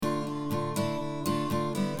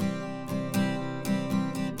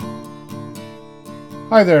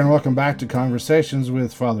Hi there, and welcome back to Conversations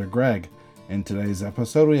with Father Greg. In today's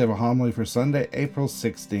episode, we have a homily for Sunday, April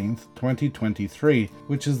 16th, 2023,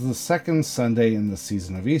 which is the second Sunday in the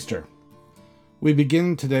season of Easter. We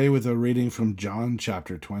begin today with a reading from John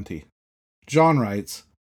chapter 20. John writes,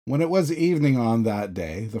 "When it was evening on that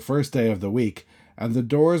day, the first day of the week, and the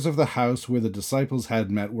doors of the house where the disciples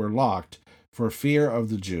had met were locked, for fear of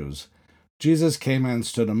the Jews, Jesus came and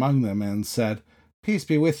stood among them and said, 'Peace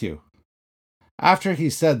be with you.' After he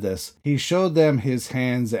said this, he showed them his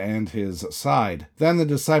hands and his side. Then the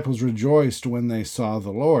disciples rejoiced when they saw the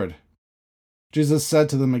Lord. Jesus said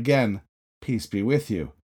to them again, 'Peace be with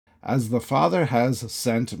you. As the Father has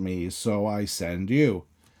sent me, so I send you.'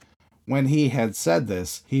 When he had said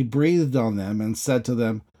this, he breathed on them and said to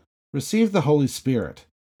them, 'Receive the Holy Spirit.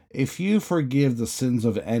 If you forgive the sins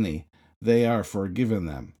of any, they are forgiven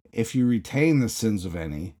them. If you retain the sins of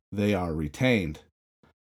any, they are retained.'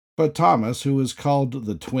 But Thomas, who was called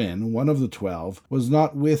the twin, one of the 12, was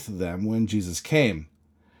not with them when Jesus came.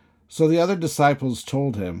 So the other disciples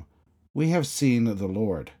told him, 'We have seen the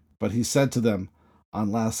Lord.' But he said to them,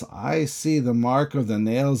 'Unless I see the mark of the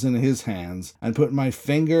nails in his hands, and put my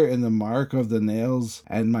finger in the mark of the nails,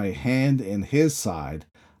 and my hand in his side,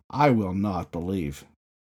 I will not believe.'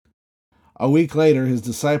 A week later, his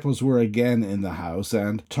disciples were again in the house,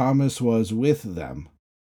 and Thomas was with them.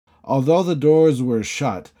 Although the doors were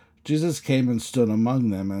shut, Jesus came and stood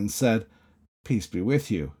among them and said, 'Peace be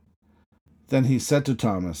with you.' Then he said to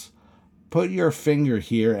Thomas, 'Put your finger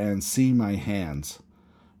here and see my hands.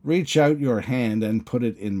 Reach out your hand and put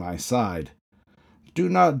it in my side. Do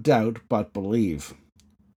not doubt, but believe.'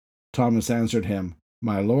 Thomas answered him,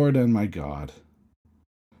 'My Lord and my God.'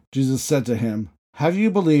 Jesus said to him, 'Have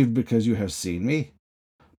you believed because you have seen me?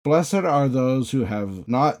 Blessed are those who have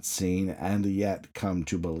not seen and yet come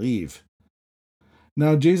to believe.'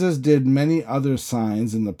 Now Jesus did many other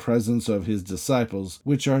signs in the presence of his disciples,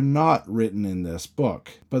 which are not written in this book.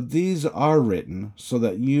 But these are written so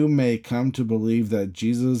that you may come to believe that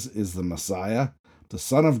Jesus is the Messiah, the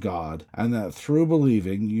Son of God, and that through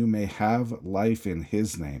believing you may have life in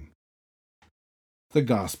his name." The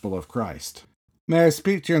Gospel of Christ. May I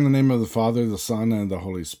speak to you in the name of the Father, the Son, and the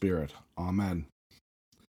Holy Spirit. Amen.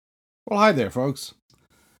 Well, hi there, folks.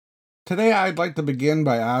 Today I'd like to begin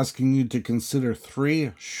by asking you to consider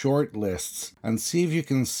 3 short lists and see if you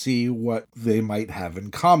can see what they might have in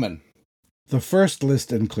common. The first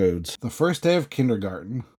list includes the first day of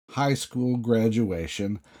kindergarten, high school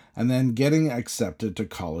graduation, and then getting accepted to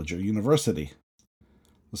college or university.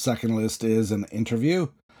 The second list is an interview,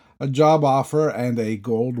 a job offer, and a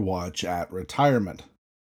gold watch at retirement.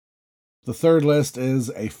 The third list is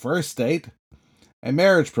a first date, a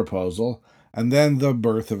marriage proposal, and then the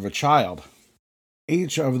birth of a child.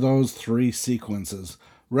 Each of those 3 sequences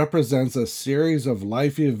represents a series of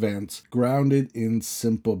life events grounded in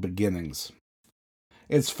simple beginnings.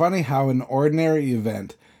 It's funny how an ordinary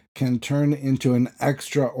event can turn into an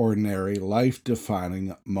extraordinary,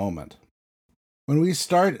 life-defining moment. When we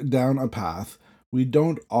start down a path, we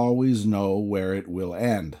don't always know where it will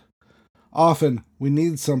end. Often, we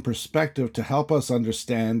need some perspective to help us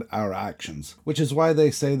understand our actions, which is why they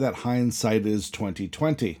say that hindsight is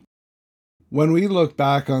 20/20. When we look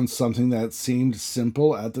back on something that seemed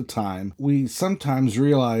simple at the time, we sometimes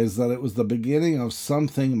realize that it was the beginning of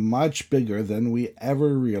something much bigger than we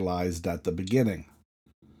ever realized at the beginning.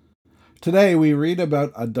 Today, we read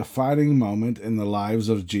about a defining moment in the lives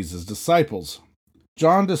of Jesus' disciples.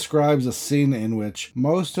 John describes a scene in which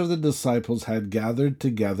most of the disciples had gathered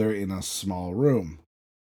together in a small room.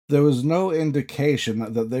 There was no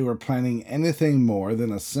indication that they were planning anything more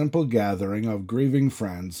than a simple gathering of grieving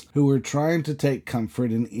friends who were trying to take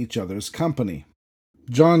comfort in each other's company.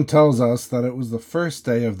 John tells us that it was the first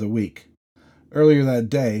day of the week. Earlier that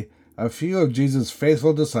day, a few of Jesus'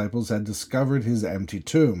 faithful disciples had discovered his empty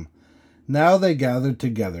tomb. Now they gathered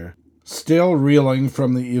together, still reeling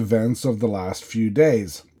from the events of the last few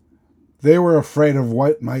days. They were afraid of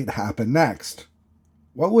what might happen next.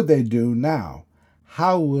 What would they do now?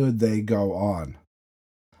 How would they go on?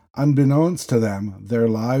 Unbeknownst to them, their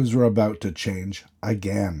lives were about to change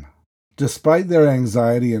again. Despite their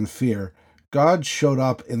anxiety and fear, God showed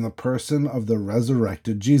up in the person of the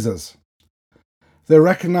resurrected Jesus. They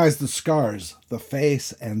recognized the scars, the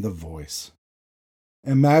face, and the voice.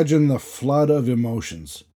 Imagine the flood of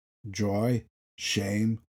emotions: joy,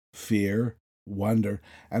 shame, fear, wonder,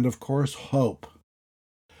 and of course hope.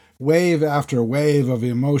 Wave after wave of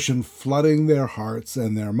emotion flooding their hearts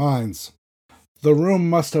and their minds. The room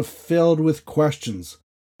must have filled with questions,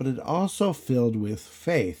 but it also filled with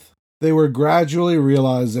faith. They were gradually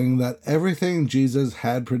realizing that everything Jesus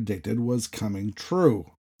had predicted was coming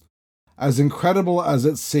true. As incredible as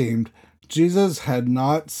it seemed, Jesus had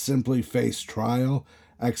not simply faced trial,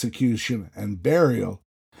 execution, and burial.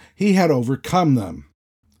 He had overcome them.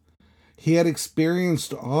 He had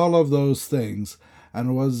experienced all of those things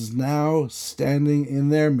and was now standing in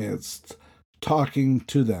their midst, talking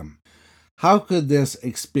to them. How could this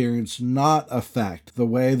experience not affect the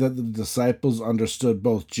way that the disciples understood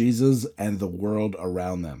both Jesus and the world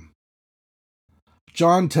around them?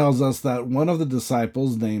 John tells us that one of the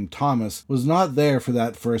disciples, named Thomas, was not there for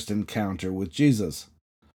that first encounter with Jesus.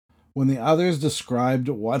 When the others described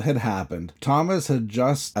what had happened, Thomas had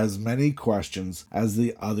just as many questions as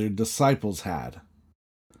the other disciples had.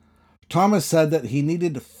 Thomas said that he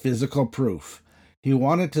needed physical proof. He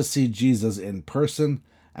wanted to see Jesus in person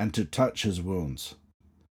and to touch his wounds.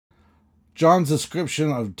 John's description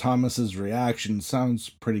of Thomas's reaction sounds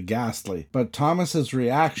pretty ghastly, but Thomas's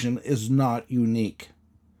reaction is not unique.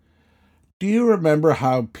 Do you remember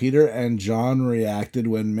how Peter and John reacted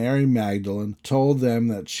when Mary Magdalene told them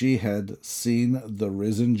that she had seen the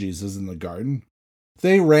risen Jesus in the garden?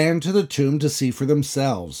 They ran to the tomb to see for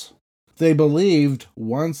themselves. They believed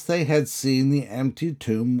once they had seen the empty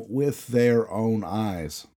tomb with their own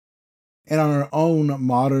eyes. In our own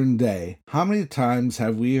modern day, how many times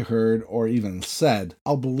have we heard or even said,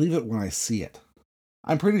 "I'll believe it when I see it"?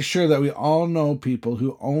 I'm pretty sure that we all know people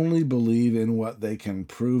who only believe in what they can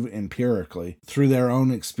prove empirically through their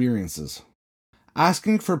own experiences.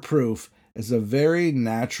 Asking for proof is a very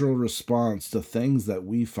natural response to things that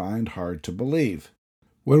we find hard to believe.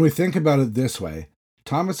 When we think about it this way,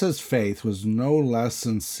 Thomas's faith was no less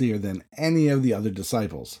sincere than any of the other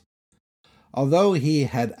disciples. Although he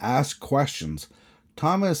had asked questions,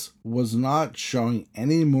 Thomas was not showing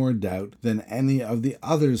any more doubt than any of the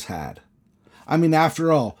others had. I mean,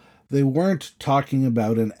 after all, they weren't talking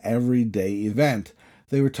about an everyday event.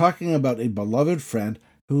 They were talking about a beloved friend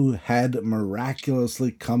who had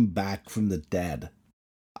miraculously come back from the dead.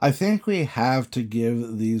 I think we have to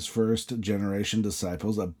give these first generation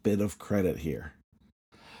disciples a bit of credit here.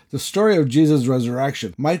 The story of Jesus'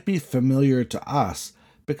 resurrection might be familiar to us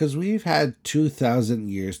because we've had 2,000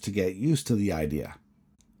 years to get used to the idea.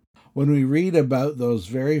 When we read about those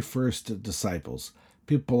very first disciples,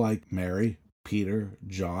 people like Mary, Peter,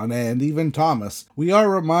 John, and even Thomas, we are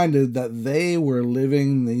reminded that they were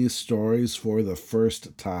living these stories for the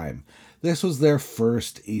first time. This was their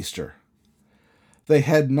first Easter. They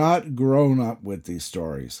had not grown up with these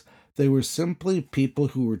stories. They were simply people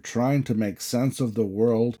who were trying to make sense of the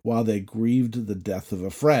world while they grieved the death of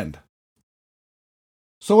a friend.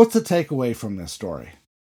 So what's the takeaway from this story?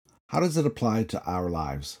 How does it apply to our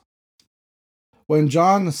lives? When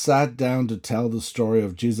John sat down to tell the story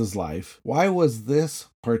of Jesus' life, why was this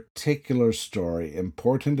particular story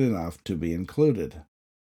important enough to be included?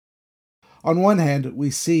 On one hand,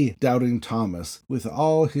 we see doubting Thomas with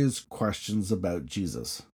all his questions about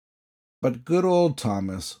Jesus. But good old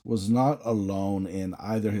Thomas was not alone in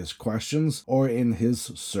either his questions or in his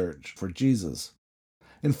search for Jesus.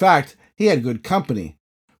 In fact, he had good company.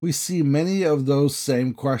 We see many of those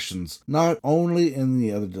same questions, not only in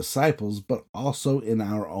the other disciples, but also in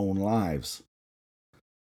our own lives.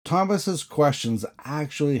 Thomas's questions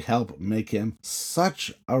actually help make him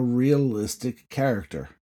such a realistic character.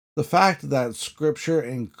 The fact that Scripture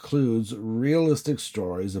includes realistic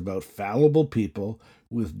stories about fallible people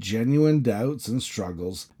with genuine doubts and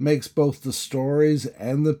struggles makes both the stories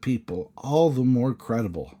and the people all the more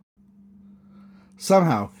credible.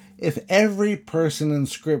 Somehow, if every person in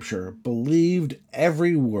Scripture believed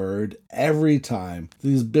every word every time,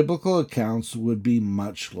 these biblical accounts would be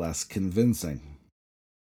much less convincing.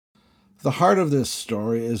 The heart of this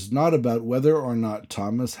story is not about whether or not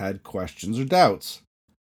Thomas had questions or doubts.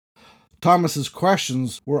 Thomas's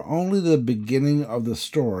questions were only the beginning of the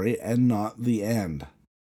story and not the end.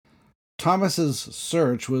 Thomas's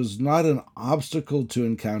search was not an obstacle to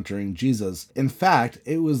encountering Jesus. In fact,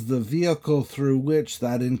 it was the vehicle through which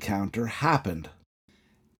that encounter happened.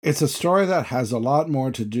 It's a story that has a lot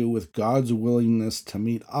more to do with God's willingness to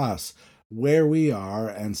meet us where we are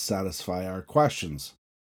and satisfy our questions.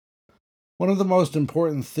 One of the most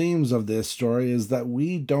important themes of this story is that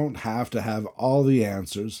we don't have to have all the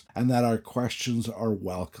answers and that our questions are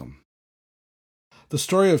welcome. The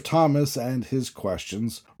story of Thomas and his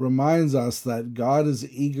questions reminds us that God is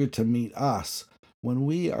eager to meet us when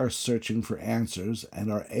we are searching for answers and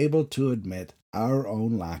are able to admit our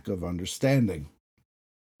own lack of understanding.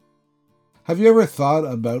 Have you ever thought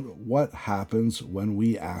about what happens when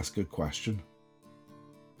we ask a question?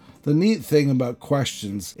 The neat thing about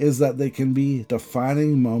questions is that they can be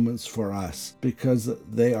defining moments for us because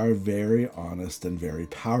they are very honest and very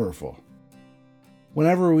powerful.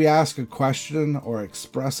 Whenever we ask a question or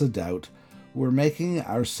express a doubt, we're making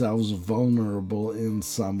ourselves vulnerable in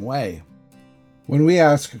some way. When we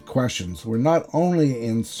ask questions, we're not only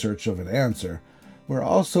in search of an answer, we're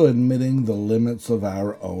also admitting the limits of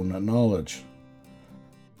our own knowledge.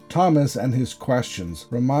 Thomas and his questions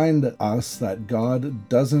remind us that God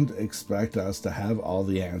doesn't expect us to have all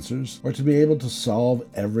the answers or to be able to solve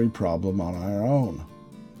every problem on our own.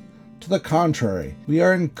 To the contrary, we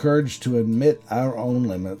are encouraged to admit our own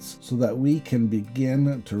limits so that we can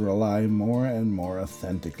begin to rely more and more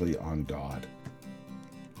authentically on God.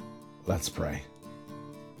 Let's pray.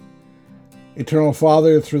 Eternal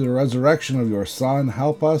Father, through the resurrection of your Son,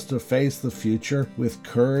 help us to face the future with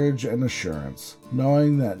courage and assurance,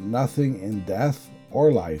 knowing that nothing in death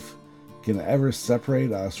or life can ever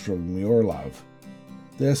separate us from your love.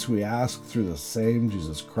 This we ask through the same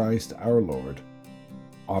Jesus Christ our Lord.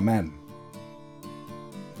 Amen.